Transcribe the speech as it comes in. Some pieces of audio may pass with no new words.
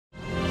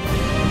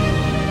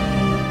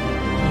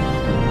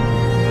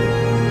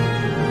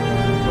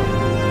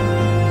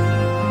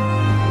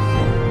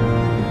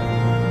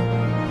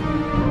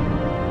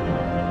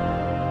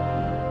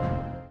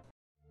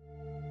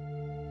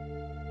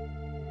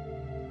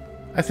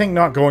I think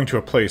not going to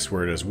a place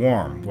where it is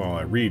warm while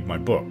I read my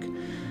book,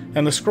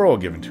 and the scroll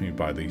given to me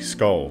by the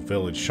Skaal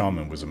Village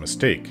shaman was a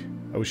mistake.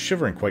 I was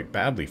shivering quite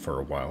badly for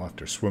a while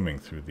after swimming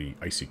through the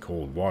icy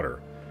cold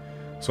water.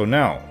 So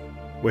now,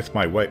 with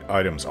my wet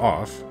items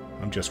off,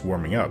 I'm just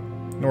warming up,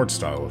 Nord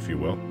style if you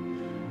will.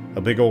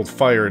 A big old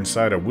fire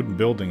inside a wooden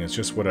building is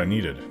just what I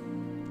needed.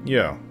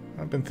 Yeah,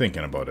 I've been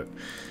thinking about it.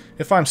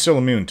 If I'm still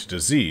immune to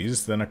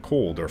disease, then a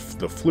cold or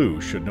the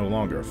flu should no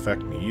longer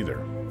affect me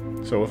either.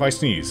 So if I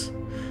sneeze,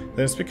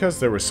 then it's because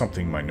there was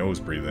something my nose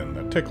breathed in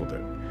that tickled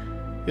it.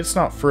 It's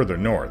not further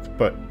north,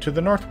 but to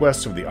the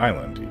northwest of the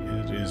island,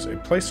 it is a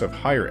place of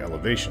higher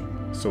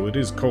elevation, so it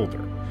is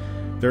colder.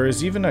 There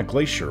is even a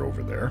glacier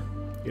over there.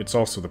 It's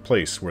also the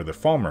place where the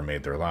Falmer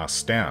made their last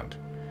stand.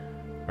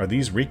 Are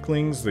these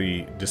Reeklings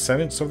the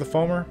descendants of the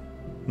Falmer?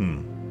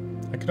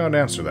 I cannot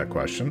answer that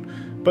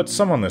question, but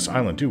some on this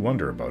island do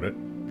wonder about it.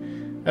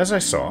 As I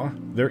saw,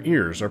 their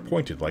ears are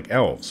pointed like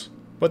elves,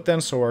 but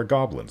then so are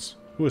goblins,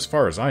 who as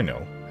far as I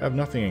know, have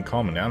nothing in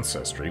common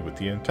ancestry with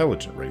the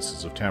intelligent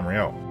races of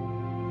Tamriel.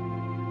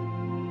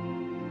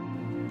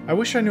 I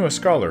wish I knew a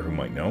scholar who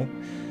might know.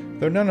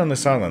 There are none on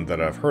this island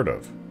that I've heard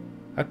of.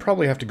 I'd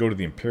probably have to go to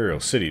the Imperial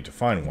City to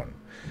find one.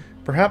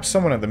 Perhaps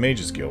someone at the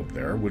Mages Guild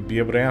there would be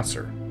able to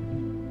answer.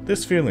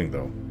 This feeling,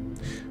 though,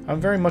 I'm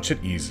very much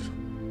at ease.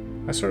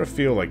 I sort of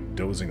feel like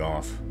dozing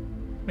off.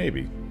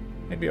 Maybe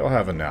I'll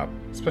have a nap,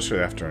 especially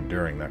after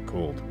enduring that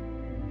cold.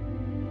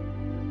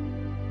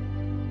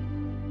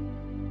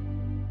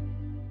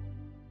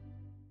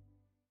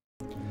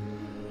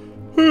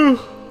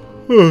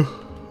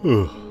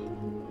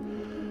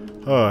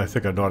 Oh, I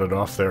think I nodded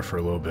off there for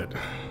a little bit.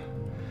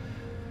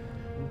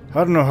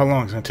 I don't know how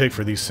long it's going to take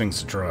for these things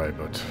to dry,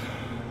 but...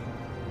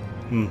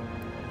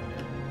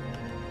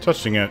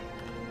 Touching it.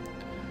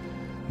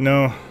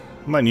 No, I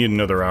might need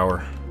another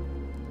hour.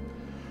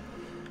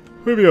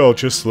 Maybe I'll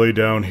just lay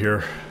down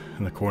here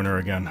in the corner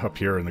again, up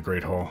here in the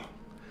Great Hall.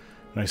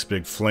 Nice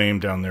big flame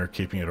down there,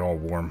 keeping it all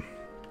warm.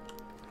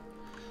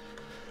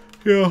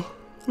 Yeah,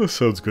 this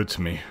sounds good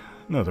to me.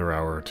 Another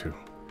hour or two.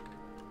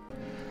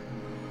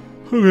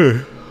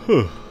 Okay.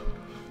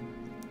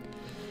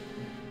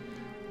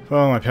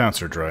 Well, my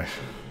pants are dry.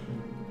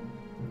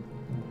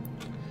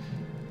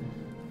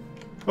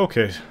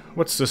 Okay,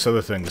 what's this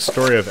other thing? The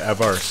Story of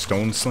Aevar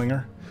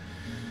Stone-Singer?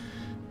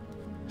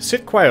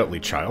 Sit quietly,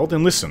 child,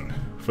 and listen,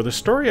 for the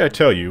story I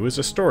tell you is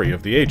a story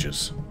of the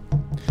ages.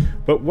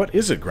 But what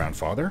is it,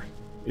 grandfather?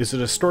 Is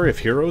it a story of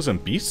heroes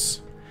and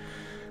beasts?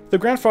 The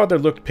grandfather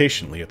looked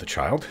patiently at the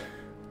child.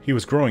 He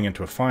was growing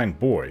into a fine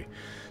boy.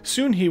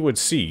 Soon he would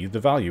see the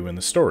value in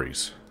the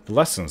stories, the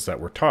lessons that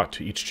were taught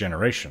to each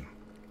generation.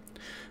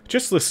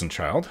 Just listen,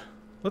 child.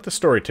 Let the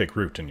story take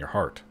root in your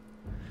heart.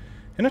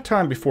 In a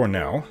time before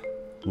now,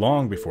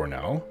 long before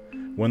now,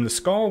 when the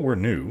Skaal were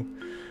new,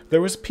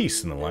 there was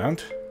peace in the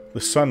land. The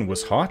sun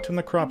was hot and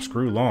the crops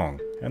grew long,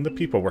 and the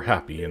people were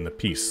happy in the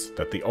peace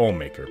that the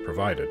Allmaker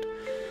provided.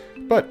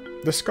 But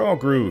the Skaal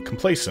grew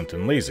complacent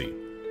and lazy,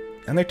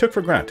 and they took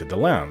for granted the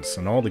lands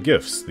and all the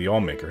gifts the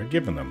Allmaker had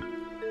given them.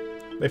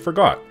 They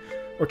forgot,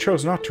 or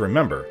chose not to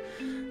remember,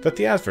 that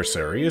the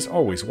adversary is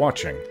always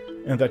watching,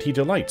 and that he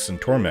delights in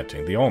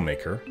tormenting the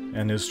Allmaker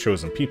and his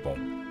chosen people.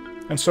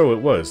 And so it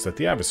was that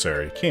the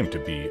adversary came to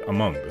be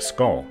among the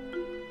Skaal.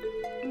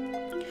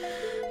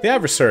 The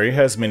adversary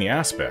has many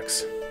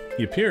aspects.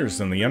 He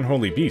appears in the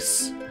unholy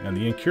beasts and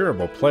the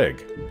incurable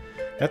plague.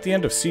 At the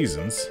end of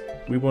seasons,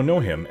 we will know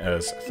him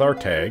as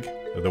Thartag,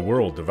 the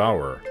World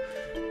Devourer.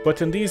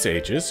 But in these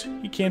ages,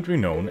 he came to be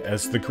known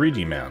as the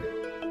Greedy Man.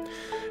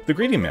 The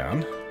Greedy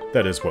Man,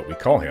 that is what we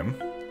call him,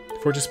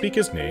 for to speak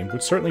his name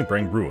would certainly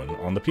bring ruin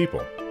on the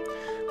people,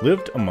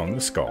 lived among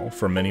the Skaal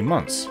for many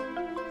months.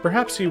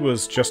 Perhaps he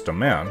was just a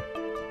man,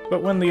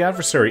 but when the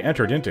adversary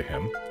entered into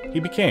him, he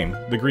became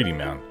the Greedy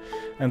Man,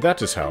 and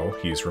that is how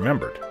he is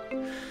remembered.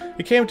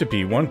 It came to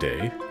be one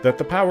day that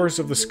the powers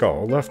of the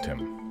Skaal left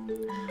him.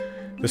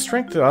 The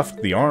strength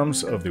left the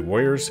arms of the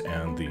warriors,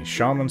 and the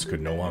shamans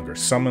could no longer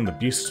summon the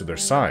beasts to their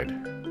side.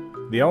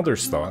 The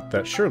elders thought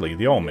that surely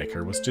the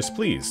Allmaker was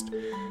displeased,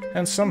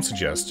 and some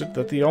suggested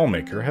that the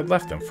Allmaker had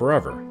left them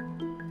forever.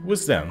 It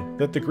was then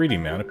that the Greedy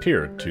Man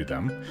appeared to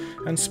them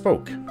and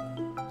spoke.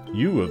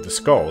 "You of the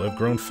Skaal have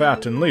grown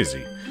fat and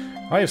lazy.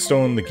 I have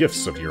stolen the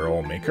gifts of your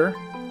Allmaker.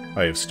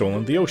 I have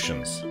stolen the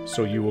oceans,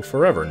 so you will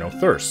forever know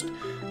thirst.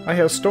 I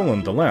have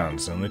stolen the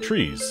lands and the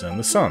trees and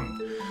the sun,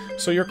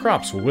 so your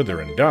crops will wither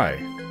and die.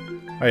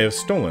 I have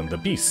stolen the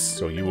beasts,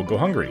 so you will go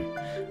hungry,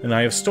 and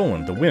I have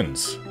stolen the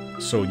winds,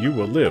 so you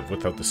will live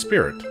without the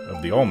spirit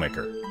of the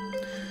Allmaker.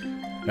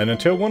 And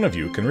until one of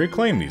you can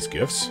reclaim these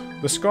gifts,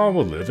 the Skaal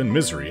will live in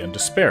misery and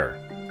despair.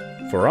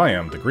 For I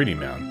am the Greedy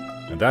Man,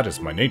 and that is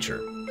my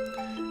nature."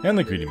 And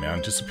the Greedy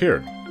Man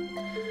disappeared.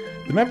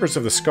 The members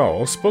of the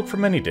Skaal spoke for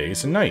many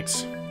days and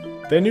nights.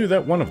 They knew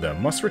that one of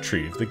them must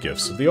retrieve the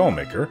gifts of the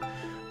Allmaker,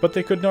 but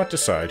they could not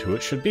decide who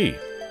it should be.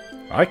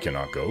 "I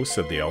cannot go,"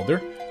 said the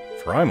elder,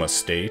 "for I must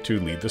stay to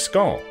lead the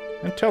Skaal,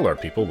 and tell our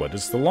people what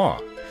is the law."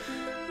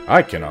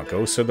 "I cannot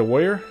go," said the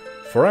warrior,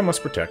 "for I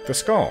must protect the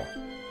Skaal."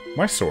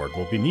 My sword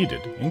will be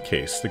needed in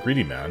case the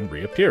greedy man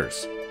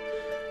reappears."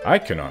 "I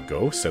cannot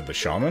go," said the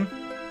shaman,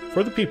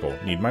 "for the people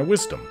need my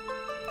wisdom.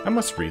 I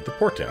must read the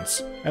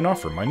portents and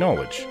offer my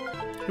knowledge."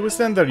 It was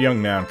then that a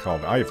young man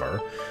called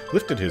Aevar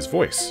lifted his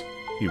voice.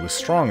 He was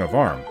strong of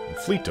arm and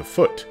fleet of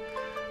foot,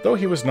 though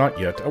he was not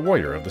yet a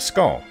warrior of the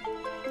Skaal.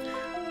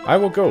 "I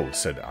will go,"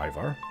 said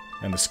Aevar,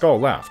 and the Skaal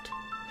laughed.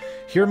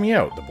 "Hear me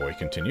out," the boy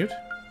continued.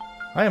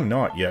 "I am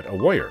not yet a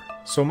warrior,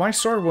 so my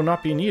sword will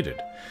not be needed.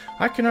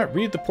 I cannot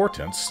read the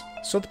portents,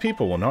 so the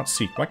people will not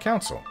seek my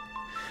counsel.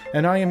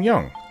 And I am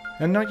young,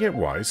 and not yet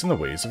wise in the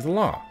ways of the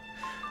law.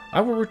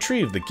 I will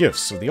retrieve the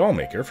gifts of the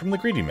Allmaker from the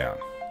greedy man.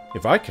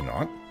 If I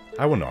cannot,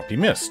 I will not be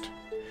missed."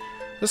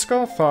 The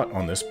Skaal thought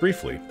on this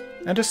briefly,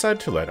 and decided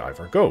to let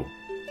Aevar go.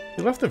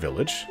 He left the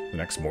village the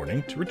next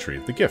morning to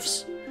retrieve the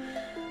gifts.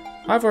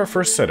 Aevar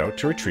first set out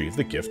to retrieve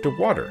the gift of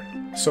water,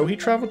 so he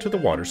traveled to the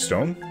water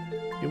stone.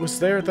 It was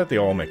there that the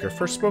Allmaker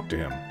first spoke to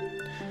him.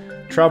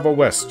 "Travel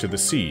west to the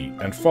sea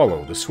and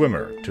follow the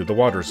swimmer to the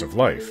waters of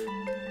life."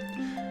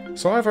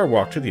 So Aevar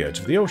walked to the edge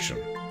of the ocean,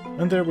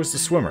 and there was the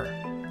swimmer,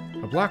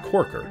 a black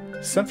horker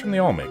sent from the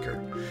Allmaker.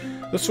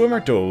 The swimmer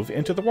dove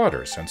into the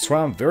waters and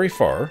swam very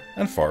far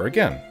and far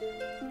again.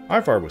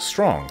 Aevar was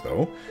strong,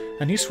 though,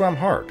 and he swam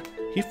hard.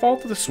 He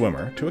followed the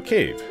swimmer to a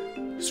cave,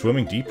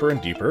 swimming deeper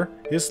and deeper,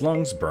 his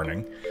lungs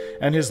burning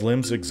and his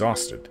limbs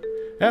exhausted.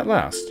 At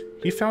last,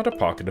 he found a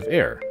pocket of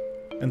air,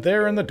 and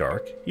there in the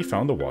dark he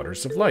found the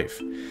waters of life.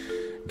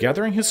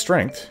 Gathering his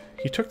strength,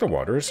 he took the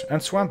waters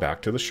and swam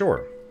back to the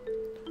shore.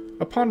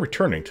 Upon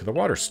returning to the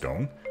water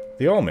stone,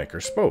 the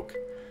Allmaker spoke.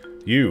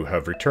 "You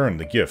have returned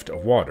the gift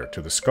of water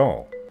to the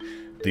Skaal.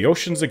 The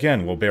oceans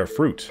again will bear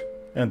fruit,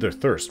 and their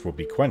thirst will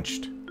be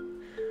quenched."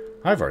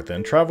 Aevar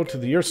then traveled to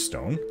the earth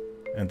stone,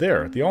 and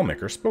there the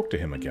Allmaker spoke to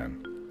him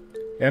again.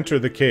 "Enter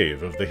the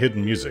cave of the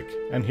hidden music,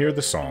 and hear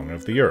the song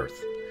of the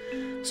earth."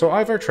 So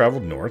Aevar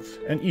traveled north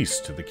and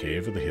east to the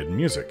cave of the hidden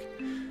music.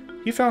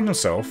 He found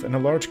himself in a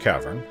large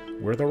cavern,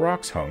 where the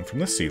rocks hung from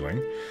the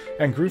ceiling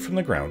and grew from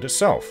the ground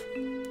itself.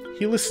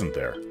 He listened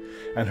there,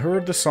 and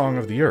heard the song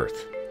of the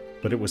earth,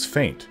 but it was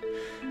faint.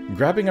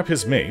 Grabbing up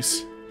his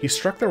mace, he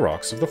struck the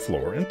rocks of the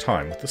floor in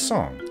time with the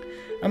song,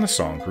 and the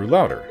song grew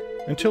louder,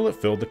 until it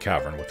filled the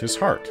cavern with his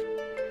heart.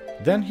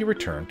 Then he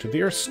returned to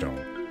the earth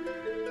stone.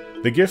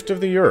 "The gift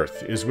of the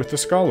earth is with the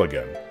Skaal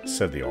again,"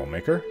 said the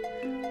Allmaker.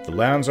 "The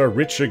lands are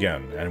rich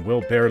again, and will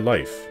bear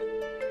life."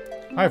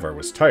 Aevar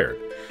was tired.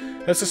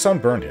 As the sun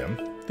burned him,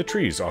 the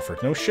trees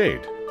offered no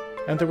shade,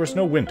 and there was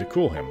no wind to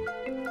cool him.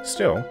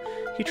 Still,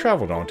 he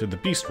traveled on to the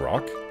beast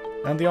rock,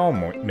 and the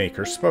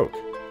Allmaker spoke.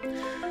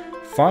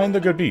 "Find the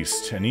good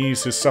beast, and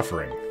ease his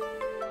suffering."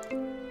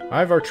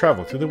 Aevar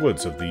traveled through the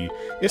woods of the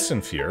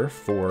Isenfjord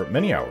for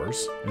many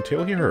hours,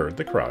 until he heard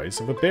the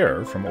cries of a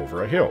bear from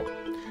over a hill.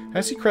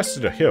 As he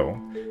crested a hill,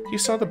 he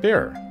saw the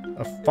bear,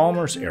 a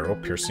falmer's arrow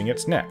piercing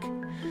its neck.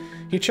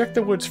 He checked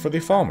the woods for the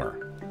falmer,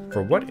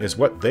 for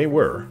what they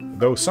were,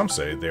 though some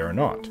say they are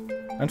not,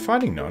 and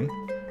finding none,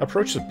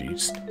 approached the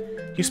beast.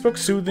 He spoke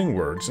soothing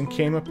words and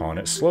came upon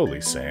it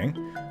slowly, saying,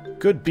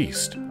 "Good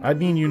beast, I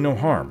mean you no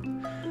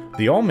harm.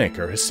 The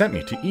Allmaker has sent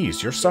me to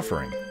ease your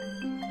suffering."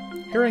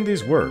 Hearing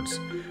these words,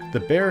 the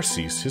bear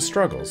ceased his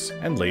struggles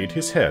and laid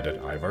his head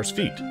at Aevar's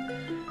feet.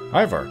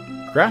 Aevar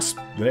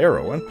grasped the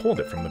arrow and pulled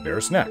it from the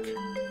bear's neck.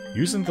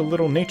 Using the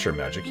little nature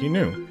magic he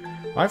knew,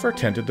 Aevar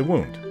tended the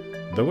wound,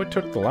 though it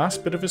took the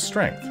last bit of his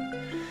strength.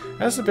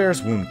 As the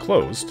bear's wound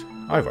closed,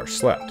 Aevar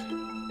slept.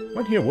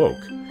 When he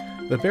awoke,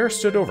 the bear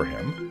stood over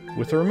him,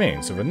 with the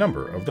remains of a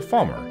number of the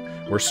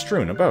falmer were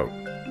strewn about.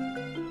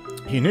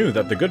 He knew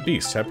that the good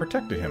beast had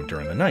protected him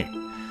during the night.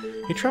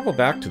 He traveled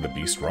back to the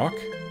beast rock,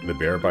 the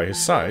bear by his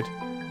side,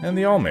 and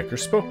the Allmaker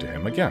spoke to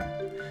him again.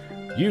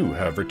 "You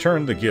have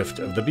returned the gift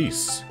of the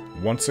beasts.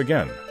 Once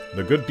again,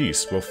 the good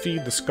beasts will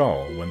feed the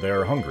Skaal when they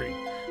are hungry,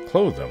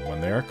 clothe them when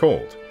they are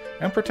cold,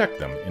 and protect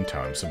them in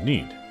times of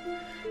need."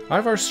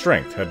 Aevar's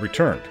strength had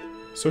returned,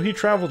 so he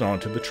traveled on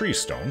to the tree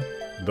stone,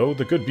 though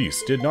the good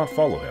beast did not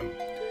follow him.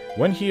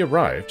 When he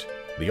arrived,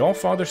 the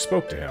Allfather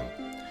spoke to him.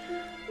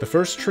 "The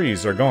first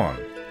trees are gone,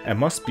 and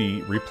must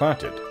be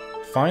replanted.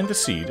 Find the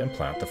seed and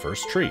plant the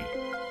first tree."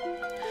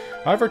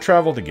 Aevar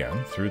traveled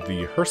again through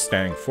the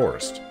Herstang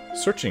forest,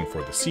 searching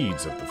for the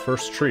seeds of the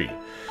first tree,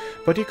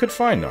 but he could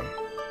find none.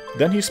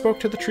 Then he spoke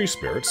to the tree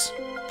spirits,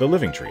 the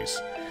living trees.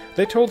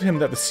 They told him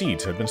that the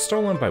seeds had been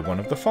stolen by one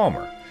of the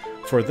falmer,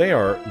 for they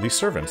are the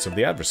servants of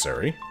the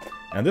adversary,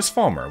 and this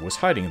falmer was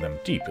hiding them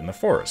deep in the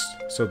forest,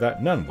 so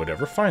that none would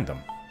ever find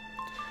them.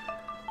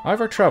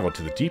 Aevar traveled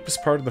to the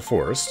deepest part of the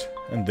forest,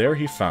 and there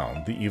he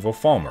found the evil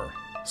falmer,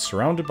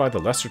 surrounded by the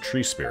lesser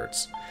tree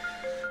spirits.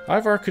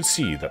 Aevar could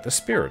see that the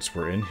spirits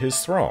were in his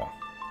thrall,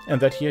 and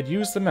that he had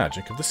used the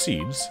magic of the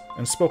seeds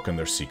and spoken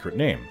their secret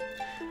name.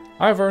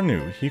 Aevar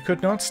knew he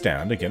could not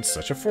stand against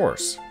such a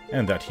force,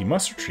 and that he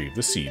must retrieve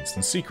the seeds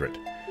in secret.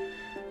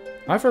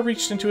 Aevar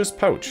reached into his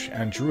pouch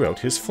and drew out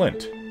his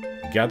flint.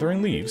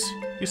 Gathering leaves,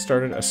 he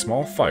started a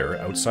small fire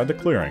outside the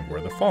clearing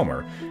where the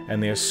falmer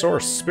and the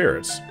Asaurus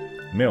spirits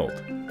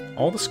milled.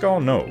 All the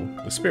Skaal know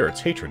the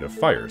spirits' hatred of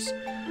fires.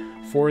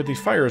 for the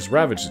fires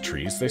ravage the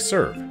trees they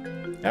serve.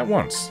 At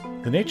once,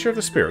 the nature of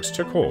the spirits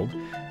took hold,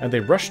 and they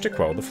rushed to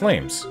quell the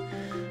flames.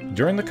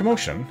 During the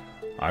commotion,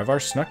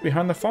 Aevar snuck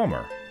behind the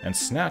Falmer and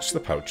snatched the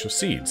pouch of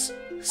seeds,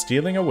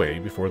 stealing away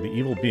before the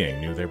evil being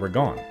knew they were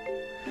gone.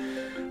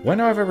 When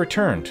Aevar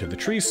returned to the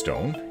tree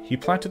stone, he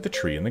planted the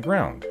tree in the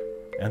ground,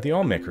 and the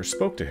Allmaker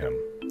spoke to him.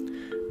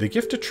 The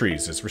gift of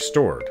trees is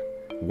restored.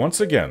 Once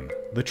again,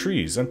 the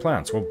trees and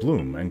plants will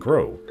bloom and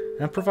grow,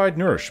 and provide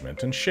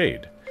nourishment and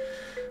shade.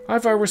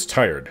 Aevar was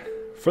tired,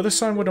 for the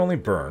sun would only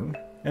burn,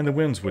 and the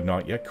winds would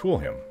not yet cool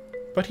him,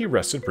 but he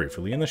rested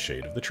briefly in the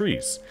shade of the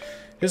trees.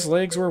 His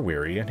legs were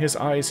weary and his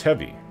eyes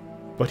heavy,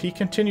 but he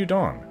continued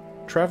on,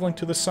 traveling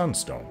to the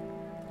sunstone.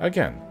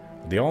 Again,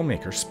 the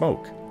Allmaker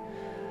spoke.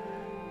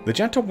 The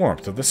gentle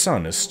warmth of the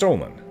sun is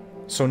stolen,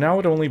 so now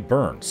it only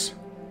burns.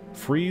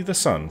 Free the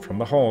sun from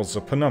the halls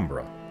of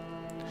penumbra.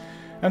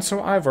 And so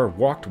Aevar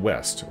walked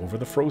west over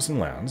the frozen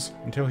lands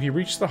until he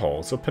reached the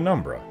halls of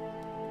penumbra.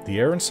 The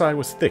air inside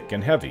was thick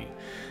and heavy,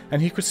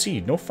 and he could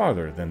see no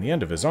farther than the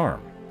end of his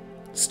arm.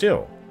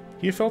 Still,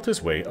 he felt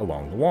his way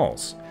along the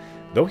walls,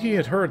 though he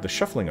had heard the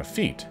shuffling of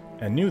feet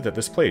and knew that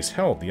this place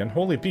held the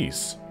unholy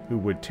beasts who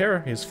would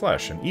tear his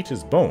flesh and eat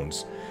his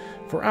bones.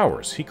 For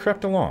hours he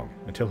crept along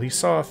until he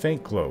saw a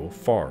faint glow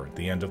far at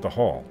the end of the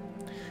hall.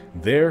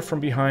 There, from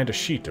behind a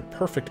sheet of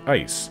perfect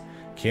ice,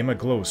 came a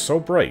glow so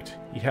bright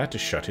he had to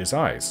shut his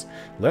eyes,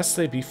 lest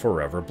they be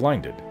forever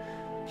blinded.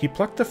 He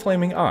plucked the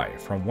flaming eye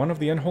from one of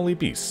the unholy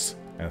beasts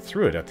and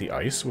threw it at the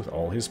ice with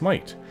all his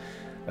might.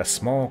 A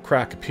small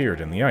crack appeared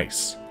in the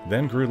ice,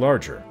 then grew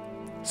larger.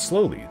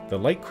 Slowly the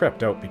light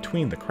crept out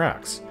between the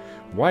cracks,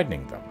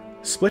 widening them,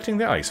 splitting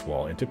the ice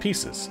wall into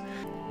pieces.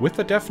 With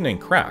a deafening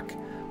crack,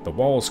 the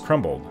walls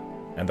crumbled,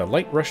 and the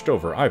light rushed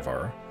over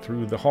Aevar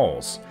through the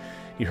halls.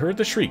 He heard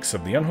the shrieks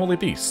of the unholy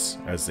beasts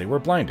as they were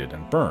blinded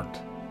and burned.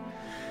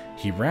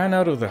 He ran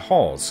out of the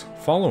halls,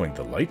 following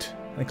the light,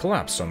 and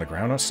collapsed on the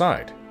ground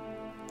outside.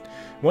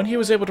 When he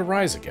was able to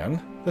rise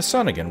again, the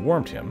sun again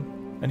warmed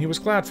him, and he was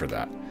glad for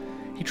that.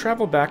 He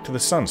traveled back to the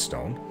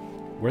Sunstone,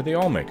 where the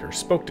Allmaker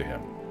spoke to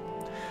him.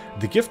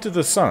 The gift of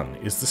the sun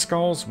is the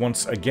skulls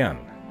once again.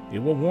 It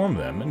will warm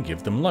them and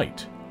give them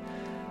light.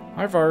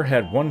 Aevar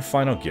had one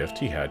final gift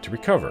he had to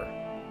recover,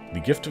 the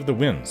gift of the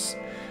winds,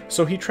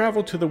 so he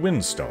traveled to the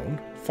Windstone,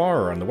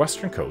 far on the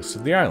western coast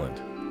of the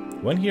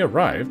island. When he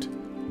arrived,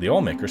 the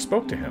Allmaker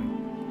spoke to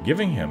him,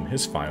 giving him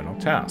his final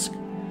task.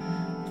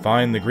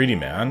 Find the greedy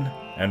man,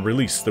 and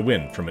release the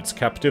wind from its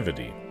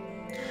captivity.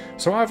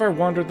 So Aevar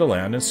wandered the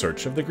land in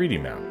search of the greedy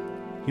man.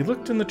 He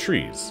looked in the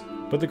trees,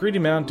 but the greedy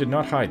man did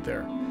not hide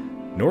there,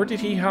 nor did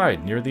he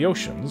hide near the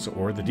oceans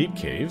or the deep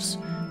caves,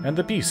 and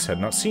the beasts had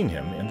not seen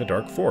him in the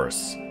dark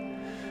forests.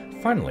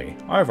 Finally,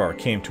 Aevar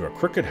came to a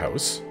crooked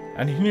house,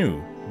 and he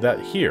knew that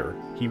here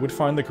he would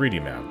find the greedy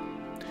man.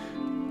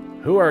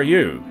 "Who are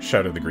you?"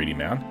 shouted the greedy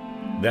man,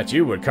 "that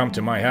you would come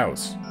to my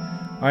house?"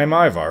 "I am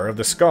Aevar of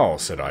the Skaal,"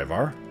 said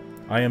Aevar.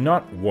 "I am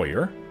not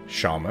warrior,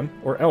 shaman,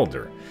 or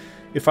elder.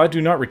 If I do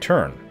not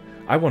return,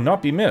 I will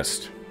not be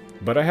missed.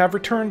 But I have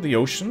returned the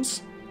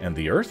oceans, and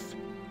the earth,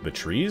 the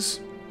trees,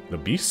 the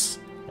beasts,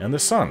 and the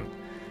sun,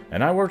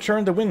 and I will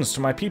return the winds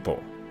to my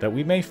people, that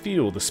we may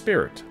feel the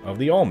spirit of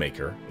the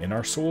Allmaker in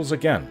our souls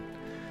again."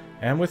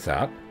 And with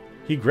that,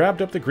 he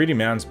grabbed up the greedy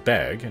man's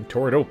bag and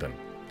tore it open.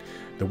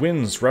 The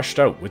winds rushed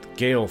out with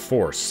gale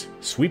force,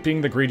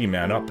 sweeping the greedy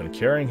man up and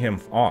carrying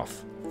him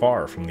off,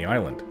 far from the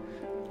island.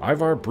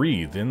 Aevar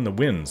breathed in the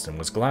winds and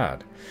was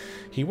glad.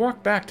 He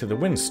walked back to the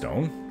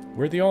Windstone,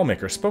 where the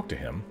Allmaker spoke to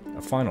him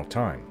a final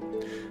time.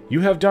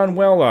 "You have done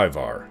well,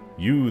 Aevar.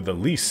 You, the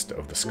least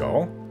of the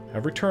Skaal,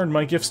 have returned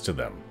my gifts to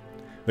them.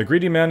 The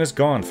greedy man is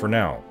gone for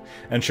now,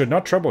 and should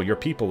not trouble your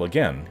people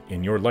again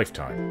in your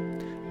lifetime.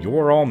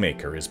 Your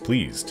Allmaker is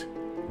pleased.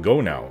 Go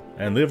now,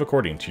 and live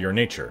according to your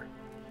nature."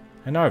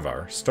 And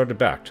Aevar started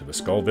back to the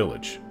Skaal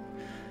Village.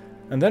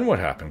 "And then what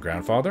happened,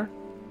 grandfather?"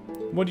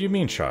 "What do you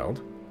mean,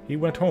 child?" "He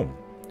went home."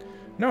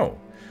 "No.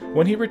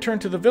 When he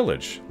returned to the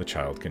village," the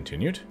child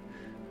continued,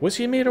 "was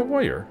he made a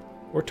warrior,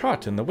 or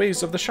taught in the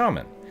ways of the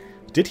shaman?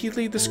 Did he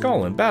lead the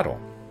Skaal in battle?"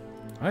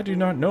 "I do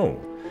not know.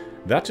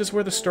 That is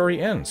where the story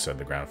ends," said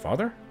the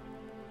grandfather.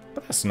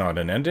 "But that's not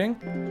an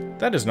ending.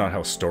 That is not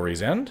how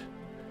stories end."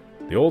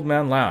 The old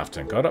man laughed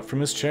and got up from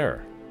his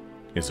chair.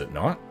 "Is it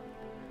not?"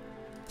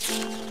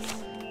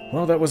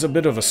 "Well, that was a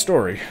bit of a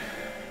story.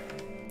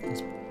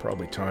 It's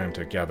probably time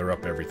to gather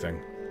up everything.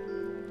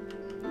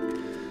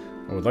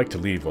 I would like to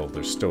leave while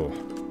there's still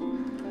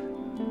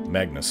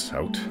Magnus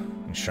out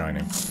and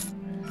shining.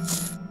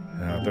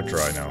 They're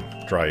dry now.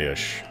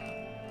 Dry-ish.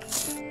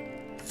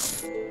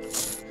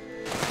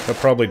 They'll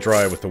probably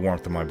dry with the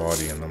warmth of my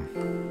body in them.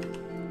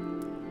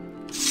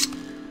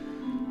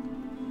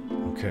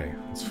 Okay,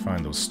 let's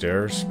find those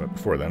stairs, but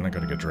before then I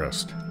gotta get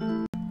dressed.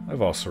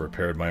 I've also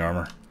repaired my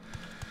armor.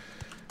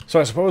 So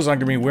I suppose I'm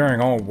gonna be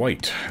wearing all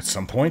white at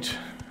some point.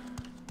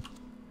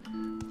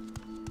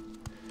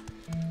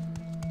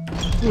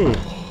 Whew.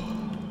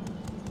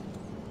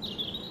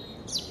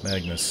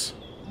 Magnus.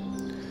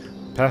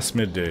 Past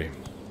midday.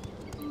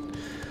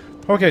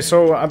 Okay,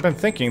 so I've been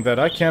thinking that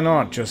I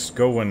cannot just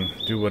go and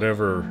do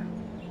whatever...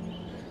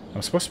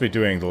 I'm supposed to be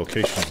doing the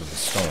locations of the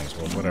stones,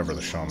 well, whatever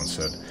the shaman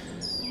said.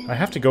 I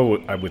have to go,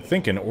 I would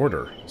think, in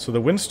order. So the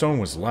wind stone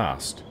was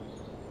last.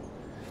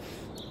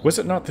 Was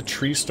it not the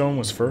tree stone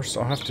was first?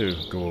 I'll have to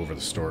go over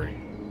the story.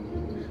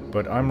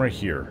 But I'm right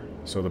here.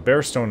 So the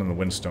bear stone and the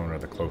wind stone are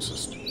the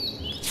closest.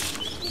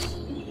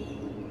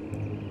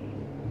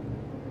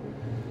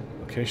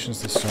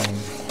 Locations of the stone.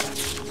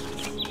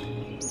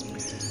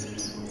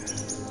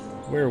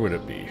 Where would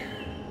it be?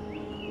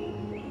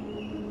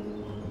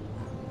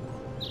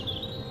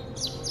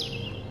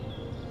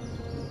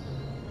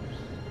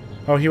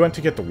 Oh, he went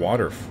to get the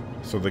water.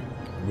 So the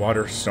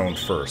water stone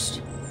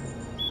first.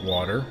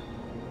 Water.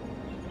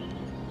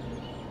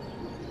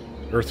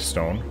 Earth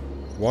stone.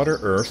 Water,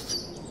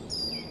 earth.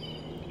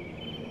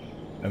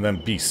 And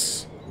then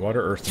beasts.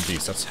 Water, earth, and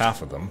beasts. That's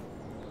half of them.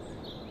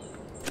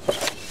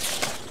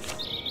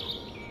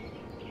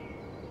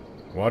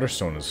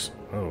 Waterstone is...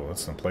 Oh,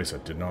 that's the place I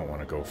did not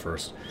want to go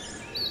first.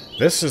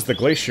 This is the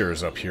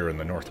glaciers up here in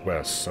the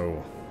northwest,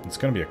 so it's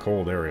going to be a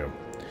cold area.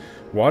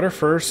 Water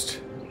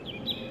first,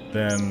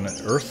 then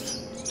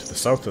earth to the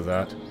south of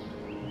that,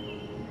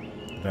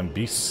 then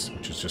beasts,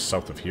 which is just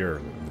south of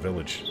here, the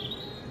village.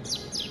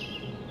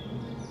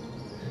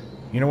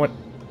 You know what?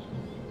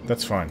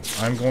 That's fine.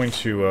 I'm going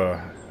to...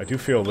 I do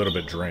feel a little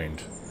bit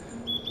drained,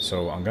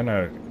 so I'm going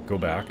to go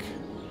back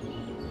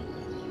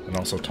and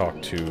also talk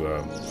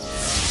to...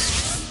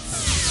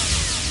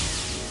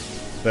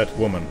 that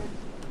woman.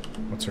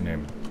 What's her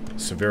name?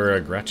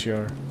 Severa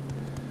Gratia?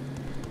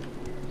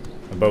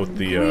 About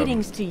the,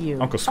 Greetings to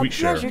you. Uncle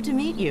Sweetshare. A pleasure to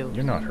meet you.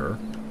 You're not her.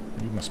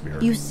 You must be her.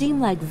 You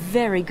seem like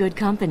very good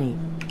company.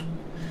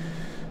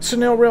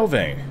 Sunil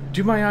Relvain,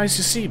 do my eyes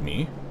deceive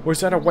me? Or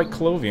is that a white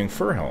clothing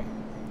fur helm?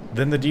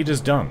 Then the deed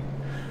is done.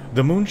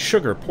 The Moon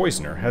Sugar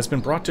Poisoner has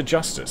been brought to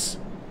justice.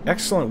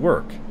 Excellent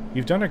work.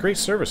 You've done a great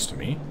service to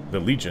me, the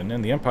Legion,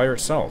 and the Empire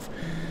itself.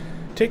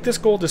 Take this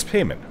gold as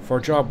payment for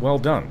a job well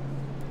done.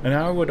 And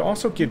I would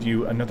also give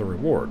you another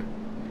reward.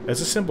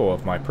 As a symbol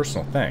of my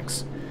personal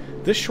thanks,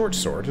 this short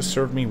sword has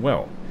served me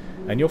well,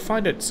 and you'll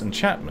find its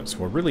enchantments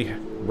will really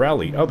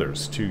rally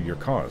others to your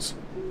cause.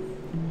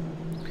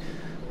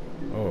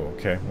 Oh,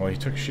 okay. Well,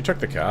 she took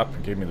the cap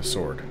and gave me the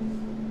sword.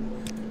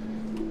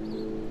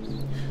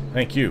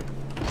 Thank you.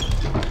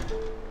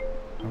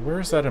 Now,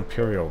 where is that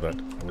Imperial that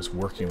I was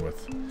working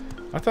with?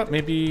 I thought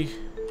maybe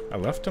I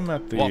left him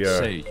at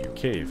the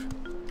cave.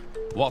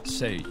 What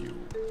say you?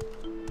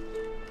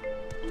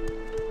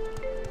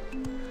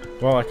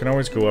 Well, I can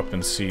always go up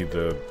and see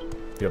the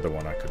other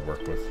one I could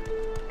work with.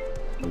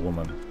 The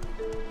woman.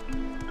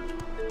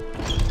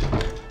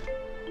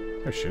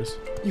 There she is.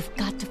 You've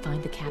got to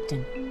find the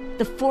captain.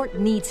 The fort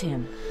needs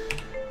him.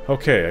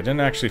 Okay, I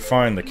didn't actually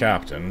find the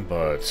captain,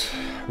 but...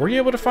 Were you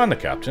able to find the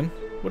captain?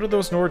 What did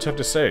those Nords have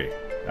to say?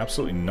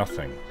 Absolutely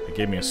nothing. They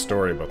gave me a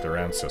story about their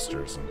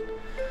ancestors and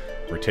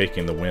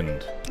retaking the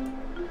wind.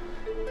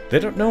 They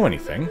don't know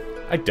anything.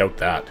 I doubt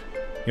that.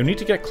 You'll need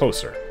to get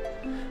closer.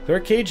 They're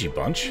a cagey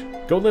bunch.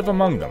 Go live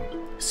among them.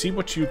 See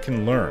what you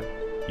can learn.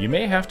 You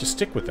may have to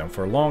stick with them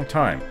for a long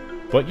time,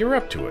 but you're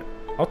up to it.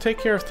 I'll take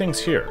care of things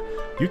here.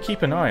 You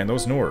keep an eye on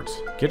those Nords.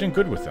 Get in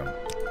good with them.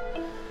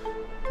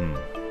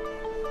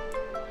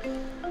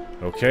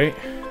 Okay.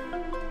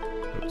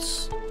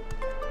 Oops.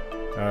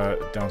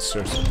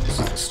 Downstairs. This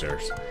is the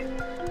stairs.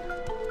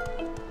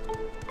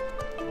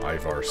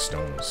 Aevar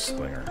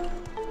Stone-Singer.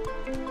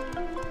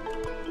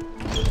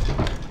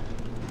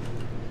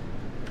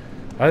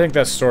 I think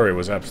that story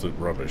was absolute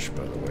rubbish,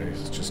 by the way.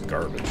 It's just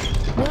garbage.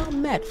 Well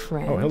met,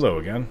 friend. Oh, hello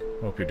again.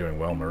 Hope you're doing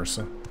well,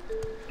 Marissa.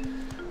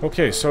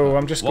 Okay, so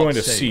I'm just going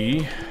to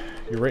see...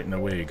 You're right in the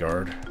way,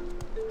 guard.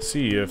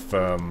 See if,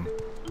 the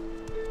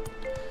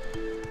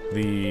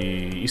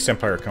East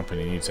Empire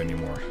Company needs any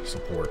more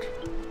support.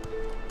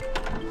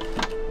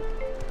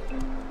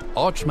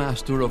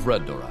 Archmaster of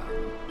Reddoran,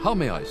 how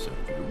may I serve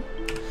you?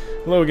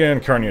 Hello again,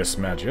 Carnius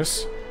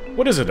Magius.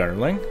 What is it,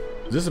 underling?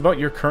 Is this about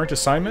your current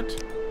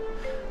assignment?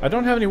 I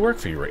don't have any work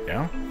for you right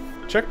now.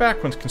 Check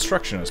back when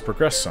construction has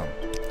progressed some.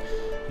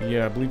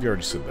 Yeah, I believe you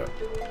already said that.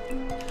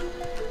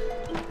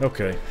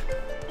 Okay.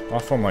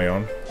 Off on my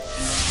own.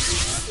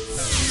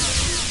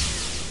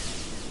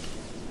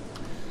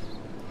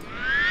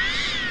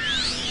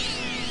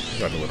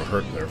 Got a little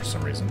hurt there for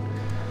some reason.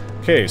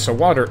 Okay, so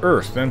water,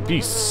 earth, then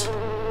beasts.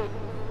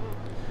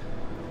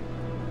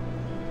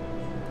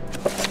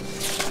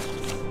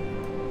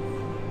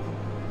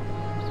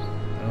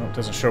 It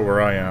doesn't show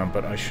where I am,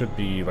 but I should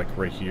be like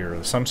right here.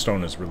 The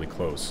sunstone is really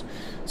close.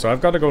 So I've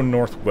got to go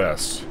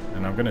northwest,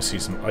 and I'm going to see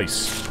some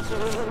ice.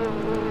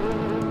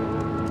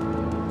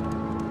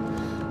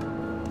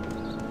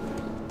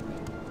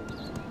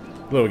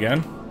 Hello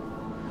again.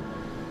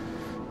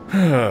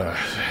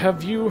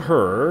 Have you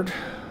heard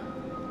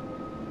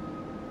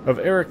of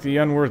Eric the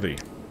Unworthy?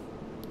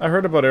 I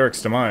heard about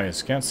Eric's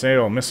demise. Can't say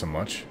I'll miss him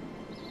much.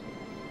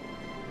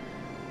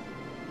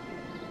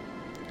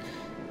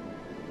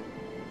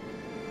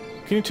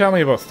 Can you tell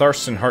me about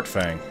Tharstan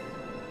Heartfang?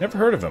 Never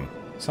heard of him.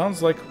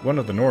 Sounds like one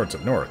of the Nords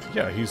up north.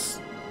 Yeah,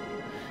 he's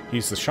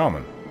the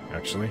shaman,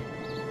 actually.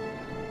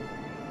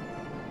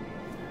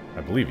 I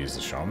believe he's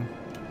the shaman.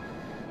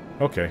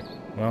 Okay,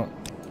 well,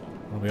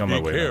 I'll be on my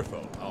way. Be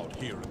careful out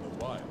here in the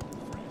wild,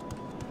 friend.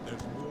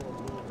 There's more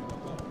roaming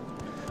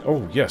about.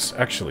 Oh, yes,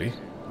 actually,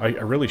 I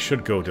really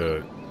should go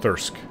to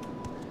Thirsk.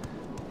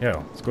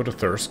 Yeah, let's go to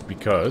Thirsk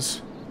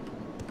because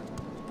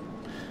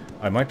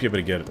I might be able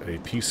to get a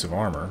piece of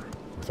armor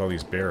with all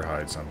these bear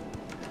hides. I'm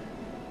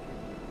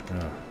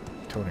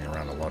toting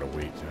around a lot of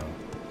weight, you know.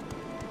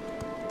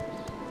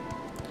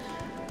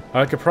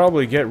 I could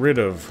probably get rid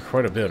of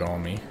quite a bit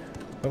on me.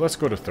 But let's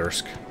go to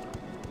Thirsk.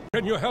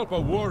 Can you help a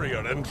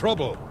warrior in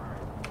trouble?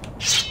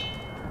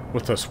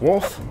 With this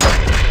wolf?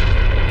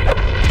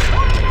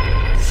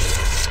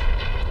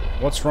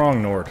 What's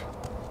wrong, Nord?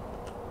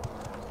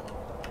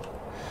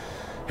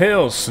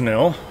 Hail,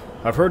 Snil.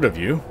 I've heard of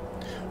you.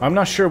 I'm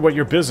not sure what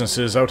your business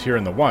is out here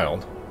in the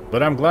wild,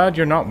 but I'm glad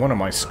you're not one of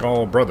my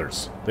Skaal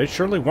brothers. They'd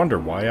surely wonder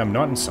why I'm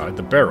not inside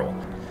the barrel,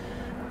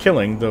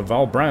 killing the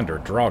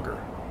Valbrander Draugr.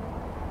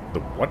 The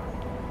what?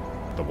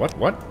 The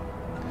what?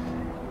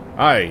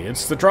 Aye,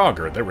 it's the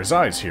Draugr that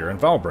resides here in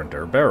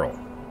Valbrander Barrel.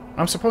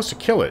 I'm supposed to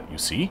kill it, you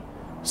see.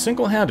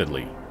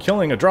 Single-handedly,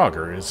 killing a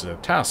Draugr is a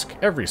task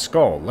every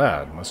Skaal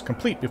lad must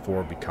complete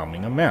before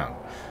becoming a man.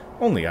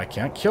 Only I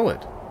can't kill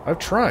it. I've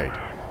tried.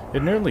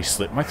 It nearly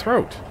slit my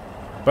throat.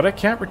 But I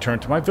can't return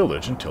to my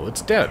village until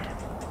it's dead.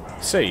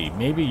 Say,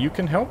 maybe you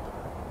can help?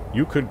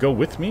 You could go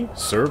with me,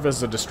 serve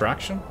as a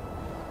distraction?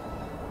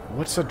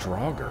 What's a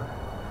Draugr?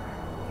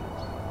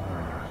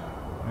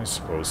 I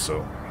suppose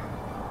so.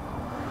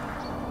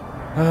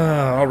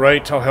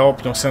 Alright, I'll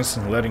help. No sense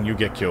in letting you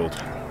get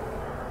killed.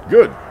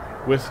 Good.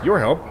 With your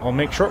help, I'll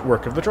make short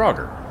work of the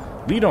Draugr.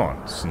 Lead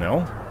on,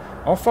 Snell.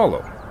 I'll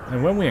follow.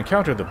 And when we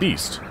encounter the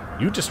beast,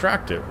 you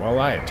distract it while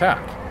I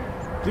attack.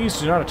 Please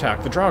do not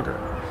attack the Draugr.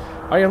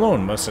 I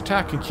alone must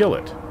attack and kill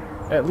it.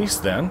 At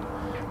least then,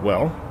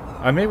 well,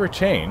 I may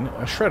retain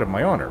a shred of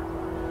my honor,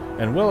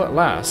 and will at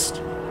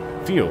last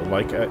feel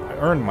like I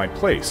earned my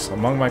place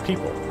among my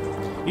people,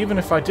 even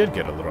if I did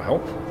get a little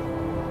help.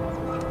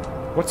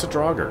 What's a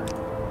Draugr?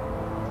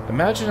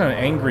 Imagine an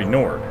angry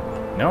Nord.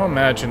 Now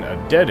imagine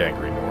a dead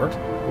angry Nord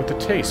with a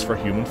taste for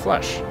human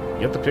flesh.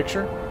 You get the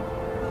picture?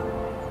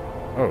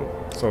 Oh,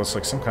 so it's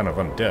like some kind of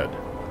undead.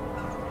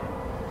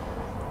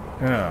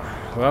 Yeah,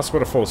 well, that's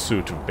what a full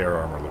suit of bear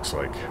armor looks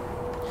like.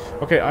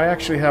 Okay, I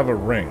actually have a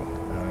ring.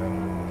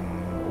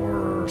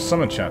 Or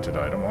some enchanted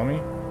item on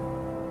me.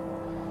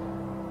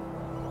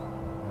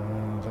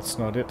 That's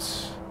not it.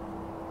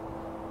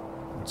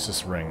 What's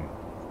this ring?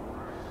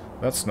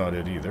 That's not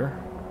it either.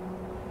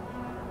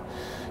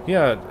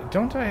 Yeah,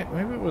 don't I...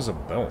 Maybe it was a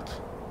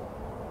belt.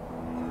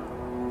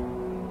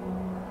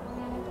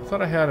 I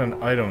thought I had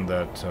an item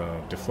that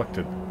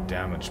deflected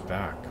damage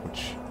back,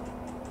 which...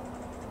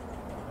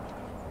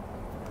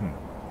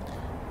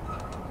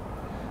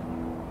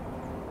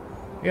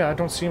 Yeah, I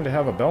don't seem to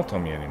have a belt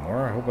on me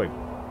anymore. I hope I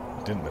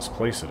didn't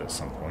misplace it at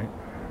some point.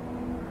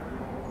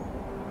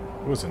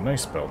 It was a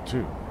nice belt,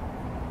 too.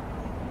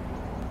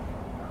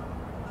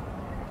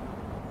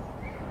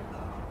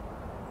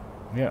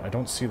 Yeah, I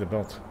don't see the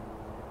belt.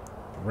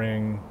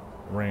 Ring.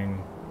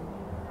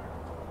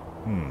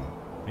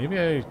 Maybe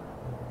I...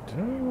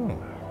 don't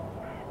know.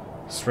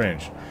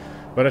 Strange.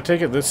 But I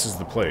take it this is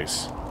the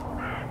place.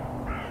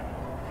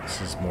 This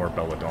is more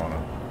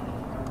belladonna.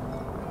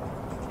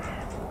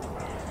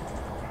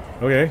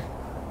 Okay.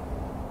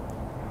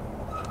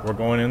 We're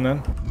going in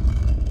then?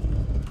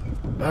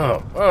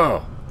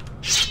 Oh!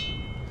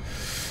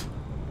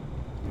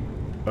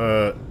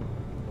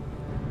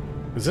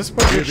 Is this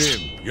what Get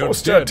in. You're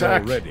dead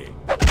attack already.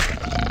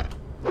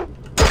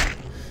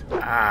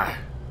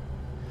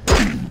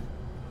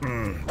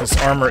 This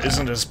armor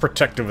isn't as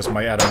protective as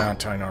my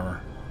adamantine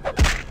armor.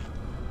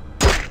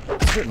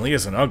 It certainly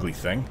is an ugly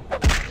thing.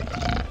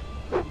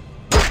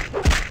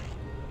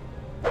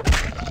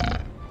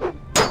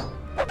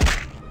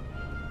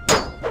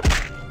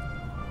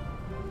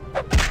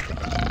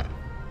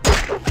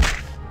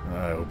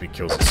 I hope he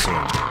kills it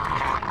soon.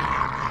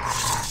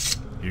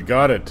 You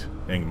got it,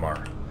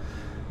 Ingmar.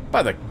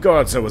 By the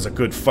gods, that was a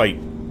good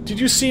fight.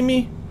 Did you see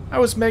me? I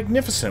was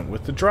magnificent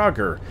with the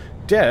Draugr.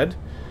 Dead,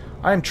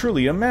 I am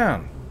truly a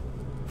man.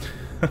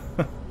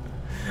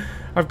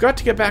 I've got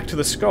to get back to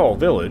the Skaal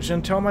Village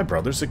and tell my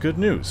brothers the good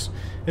news.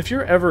 If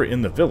you're ever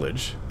in the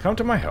village, come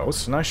to my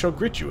house and I shall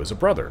greet you as a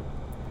brother.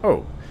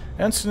 Oh,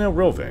 and Snil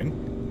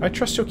Rilvain, I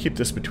trust you'll keep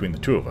this between the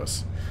two of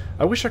us.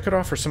 I wish I could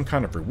offer some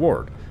kind of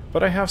reward,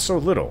 but I have so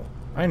little.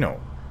 I know.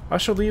 I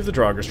shall leave the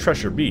Draugr's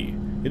treasure be.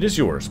 It is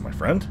yours, my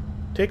friend.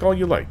 Take all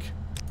you like.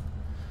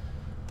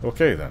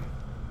 Okay, then.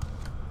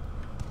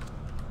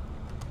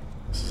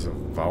 This is a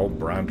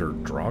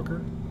Valbrander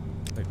Draugr?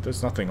 Like,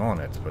 there's nothing on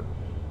it, but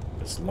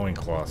it's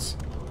loincloths.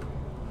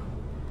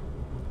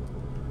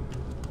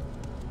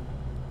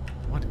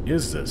 What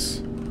is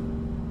this?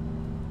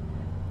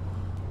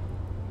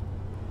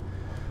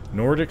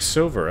 Nordic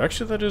silver.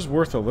 Actually, that is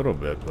worth a little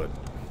bit, but...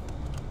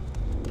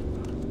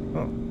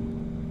 Oh.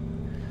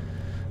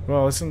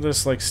 Well, isn't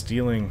this like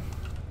stealing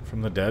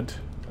from the dead?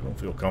 I don't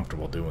feel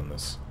comfortable doing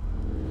this.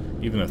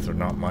 Even if they're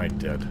not my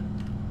dead.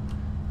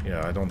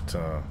 Yeah, I don't,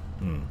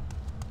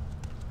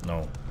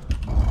 No.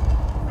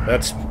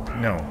 That's...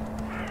 no.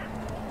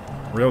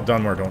 Real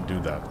Dunmore don't do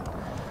that.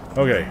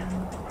 Okay.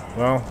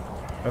 Well,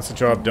 that's the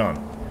job done.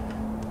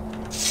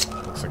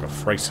 Looks like a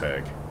Frice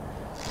hag.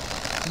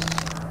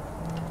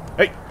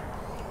 Hey!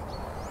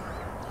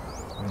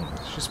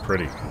 She's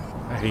pretty.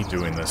 I hate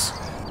doing this.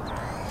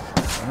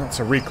 That's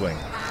a Reekling.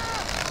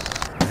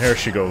 And here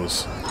she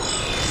goes.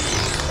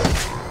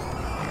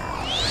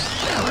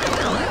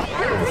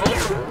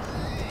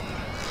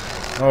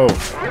 Oh,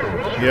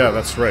 yeah,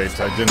 that's right.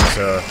 I didn't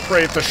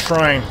pray at the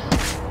shrine.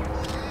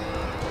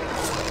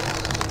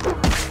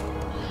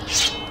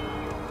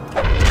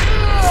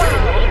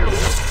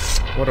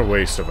 What a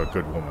waste of a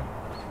good woman.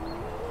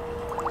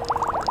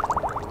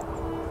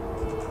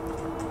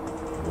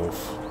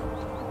 Wolf.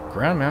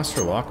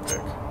 Grandmaster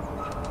Lockpick.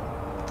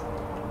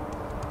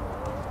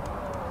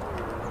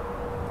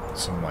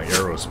 Some of my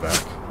arrows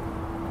back.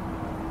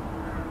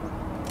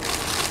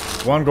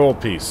 1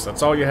 gold piece.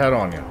 That's all you had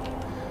on you.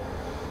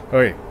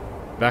 Okay,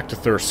 back to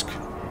Thirsk.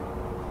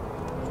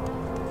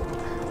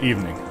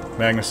 Evening.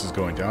 Magnus is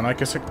going down. I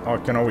guess I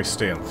can always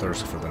stay in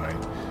Thirsk for the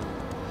night.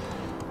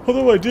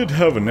 Although I did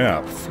have a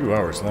nap, a few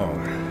hours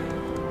long.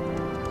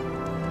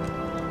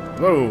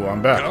 Hello,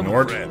 I'm back, Come,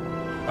 Nord. friend.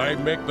 I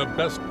make the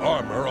best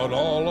armor on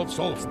all of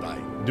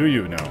Solstheim. Do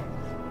you now?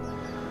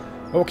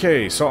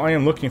 Okay, so I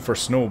am looking for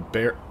snow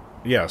bear...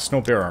 yeah,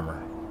 snow bear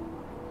armor.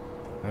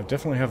 I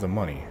definitely have the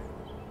money.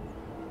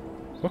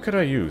 What could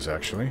I use,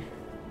 actually?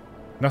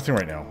 Nothing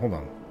right now. Hold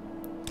on.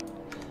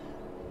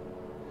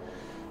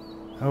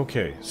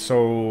 Okay,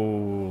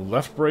 so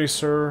left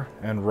bracer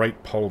and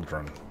right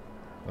pauldron.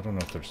 I don't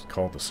know if they're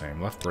called the same.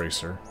 Left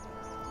bracer,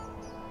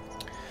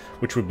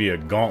 which would be a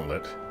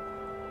gauntlet,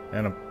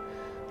 and a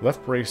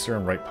left bracer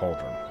and right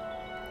pauldron.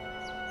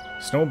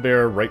 Snow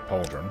bear, right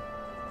pauldron.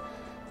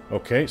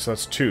 Okay, so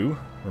that's 2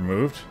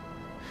 removed.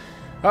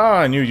 Ah,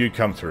 I knew you'd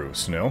come through,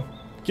 Snow.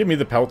 Give me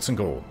the pelts and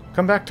gold.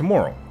 Come back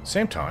tomorrow,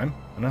 same time,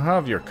 and I'll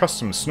have your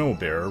custom snow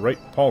bear right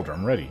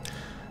pauldron ready.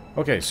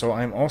 Okay, so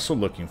I'm also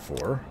looking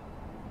for...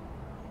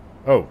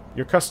 oh,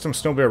 your custom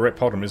snow bear right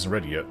pauldron isn't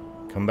ready yet.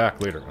 Come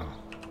back later. Oh,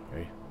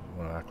 okay, you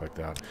want to act like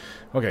that.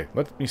 Okay,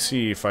 let me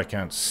see if I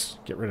can't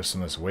get rid of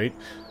some of this weight.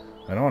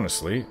 And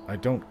honestly, I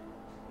don't...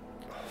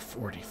 oh,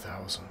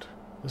 40,000.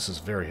 This is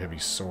very heavy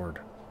sword.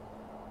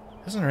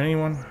 Isn't there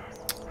anyone?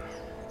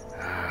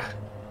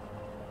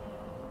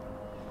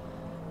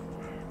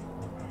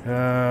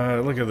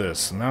 Look at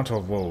this. Mantle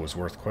of Woe is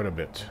worth quite a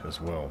bit as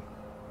well.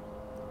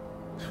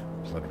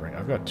 Blood ring.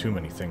 I've got too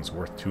many things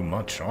worth too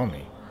much on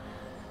me.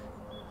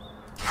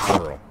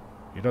 Earl.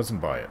 He doesn't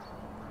buy it.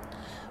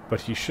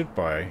 But he should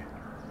buy...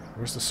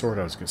 where's the sword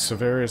I was getting?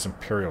 Severia's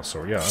Imperial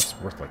Sword. Yeah, that's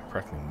worth like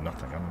practically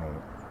nothing. I don't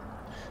know.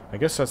 I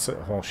guess that's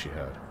all she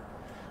had.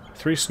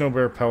 3 snow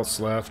bear pelts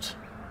left.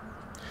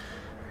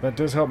 That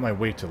does help my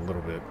weight a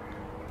little bit.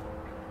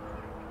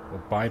 A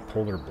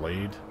bipolar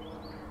blade.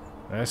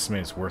 I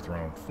estimate it's worth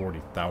around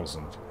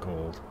 40,000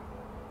 gold.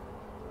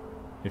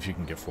 If you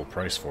can get full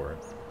price for it.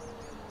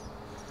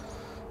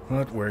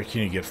 But where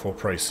can you get full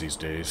price these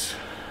days?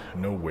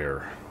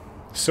 Nowhere.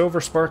 Silver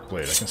spark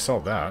blade, I can sell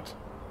that.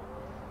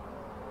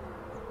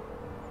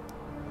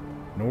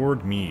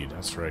 Nord Mead,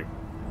 that's right.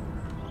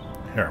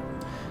 Here.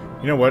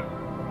 You know what?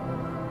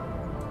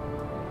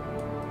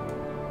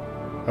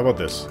 How about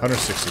this?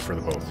 160 for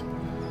the both.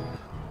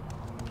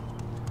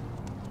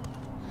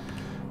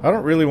 I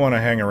don't really want to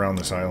hang around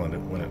this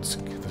island when it's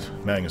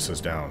Magnus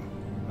is down.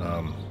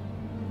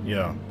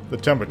 Yeah, the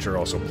temperature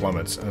also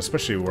plummets, and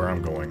especially where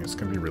I'm going, it's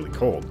going to be really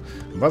cold.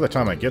 And by the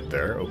time I get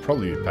there, it'll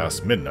probably be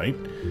past midnight,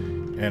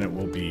 and it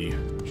will be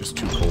just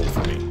too cold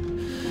for me.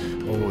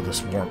 Oh,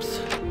 this warmth.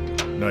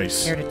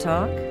 Nice. Here to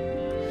talk?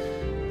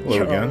 Hello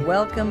You're again. A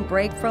welcome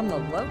break from the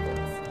locals.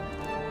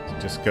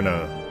 Just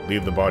gonna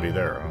leave the body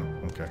there, huh?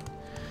 Okay.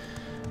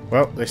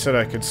 Well, they said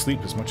I could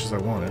sleep as much as I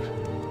wanted.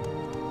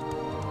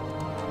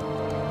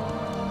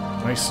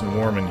 Nice and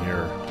warm in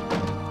here.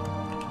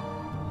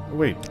 Oh,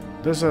 wait,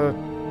 there's a...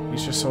 he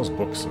just sells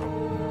books, though.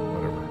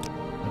 Whatever.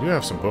 I do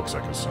have some books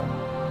I could sell.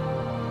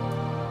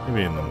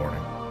 Maybe in the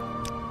morning.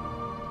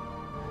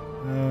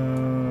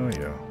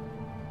 Yeah.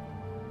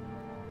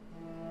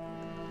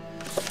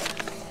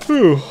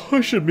 Ooh,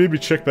 I should maybe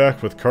check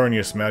back with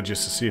Carnius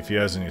Magus to see if he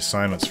has any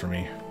assignments for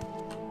me.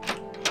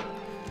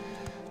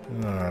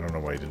 I don't know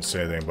why he didn't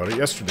say anything about it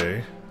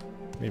yesterday.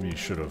 Maybe he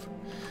should have.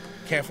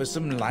 Care for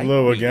some light?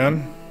 Hello reading?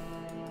 again.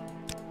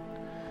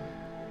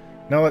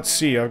 Now let's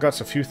see, I've got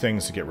a few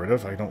things to get rid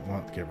of. I don't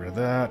want to get rid of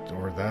that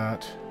or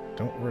that.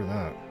 Don't wear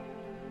that.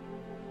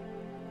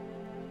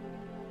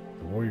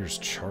 The Warrior's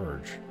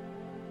Charge.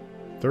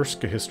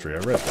 Thirska History, I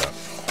read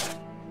that.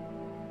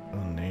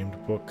 Unnamed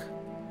book.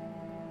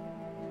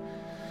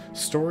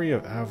 Story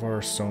of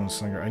Aevar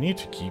Stone-Singer. I need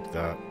to keep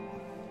that.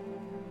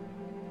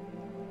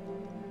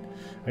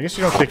 I guess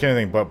you don't take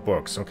anything but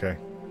books, okay.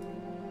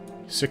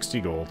 60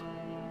 gold.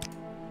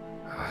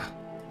 Ah,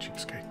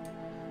 cheapskate.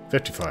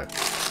 55.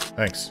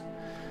 Thanks.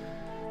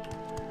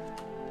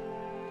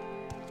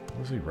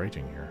 What is he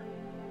writing here?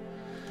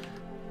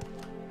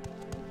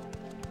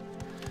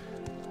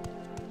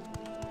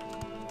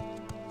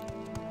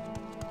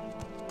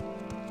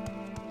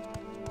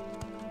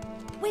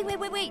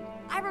 Wait.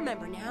 I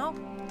remember now.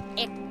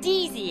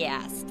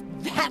 Ecdysiast.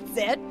 That's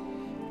it.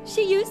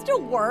 She used to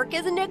work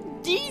as an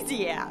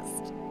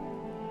ecdysiast.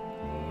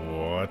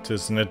 What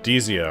is an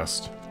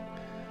ecdysiast?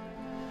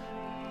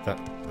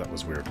 That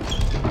was weird.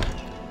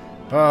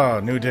 Ah,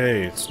 new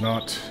day. It's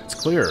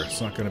clear. It's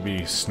not going to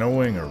be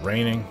snowing or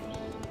raining.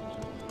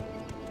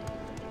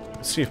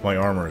 Let's see if my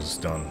armor is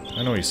done.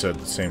 I know he said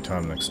at the same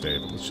time next day,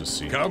 but let's just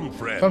see. Come,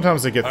 friend.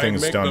 Sometimes they get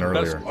things done earlier.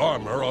 I make the best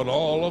armor on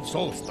all of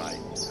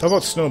Solstheim. How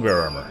about snow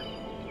bear armor?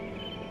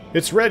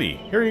 It's ready.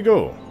 Here you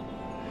go.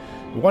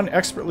 One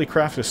expertly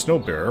crafted snow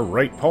bearer,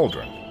 right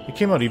pauldron. It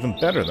came out even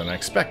better than I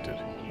expected.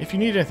 If you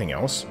need anything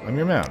else, I'm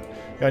your man.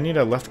 Yeah, I need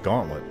a left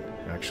gauntlet,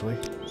 actually.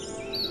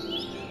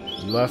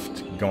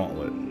 Left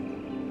gauntlet.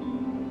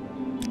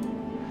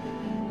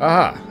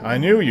 Aha! I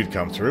knew you'd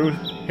come through.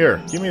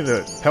 Here, give me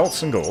the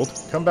pelts and gold.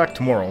 Come back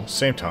tomorrow,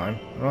 same time,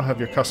 and I'll have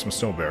your custom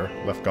snow bearer,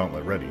 left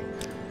gauntlet, ready.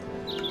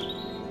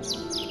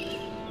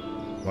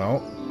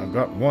 Well, I've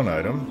got one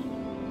item.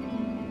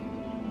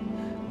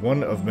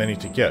 One of many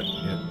to get.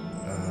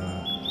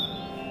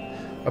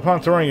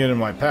 Upon throwing it in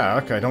my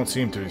pack, I don't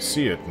seem to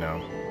see it now.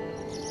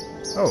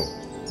 Oh,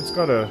 it's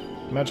got a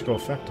magical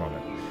effect on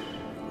it.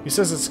 He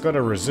says it's got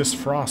a resist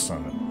frost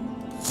on it.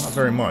 Not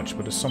very much,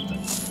 but it's something.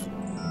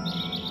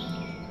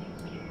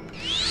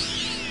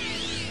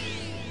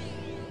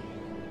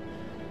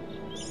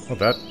 Well,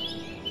 that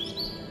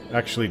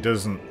actually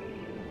doesn't...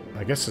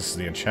 I guess this is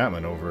the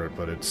enchantment over it,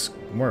 but it's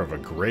more of a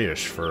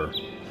grayish fur.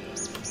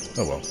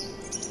 Oh well.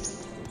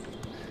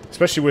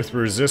 Especially with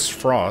resist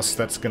frost,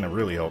 that's going to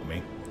really help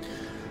me.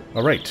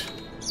 Alright,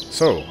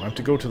 so I'm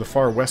to go to the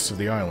far west of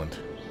the island,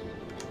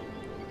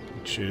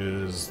 which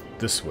is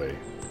this way.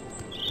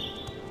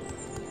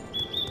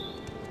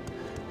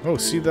 Oh,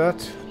 see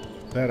that?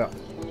 That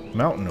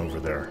mountain over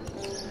there.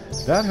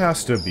 That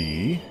has to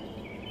be...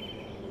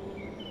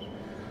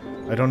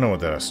 I don't know what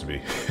that has to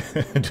be.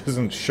 It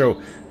doesn't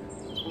show...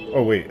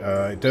 Oh wait,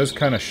 it does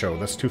kind of show.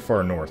 That's too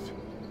far north.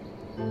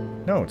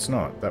 No, it's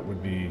not. That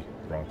would be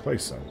the wrong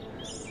place then.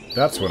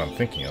 That's what I'm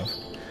thinking of.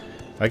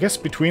 I guess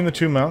between the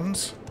two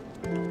mountains?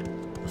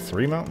 The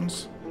three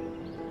mountains?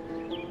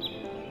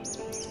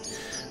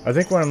 I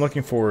think what I'm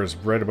looking for is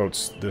right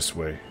about this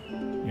way.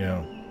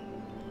 Yeah.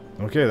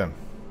 Okay then.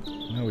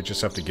 Now we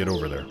just have to get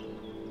over there.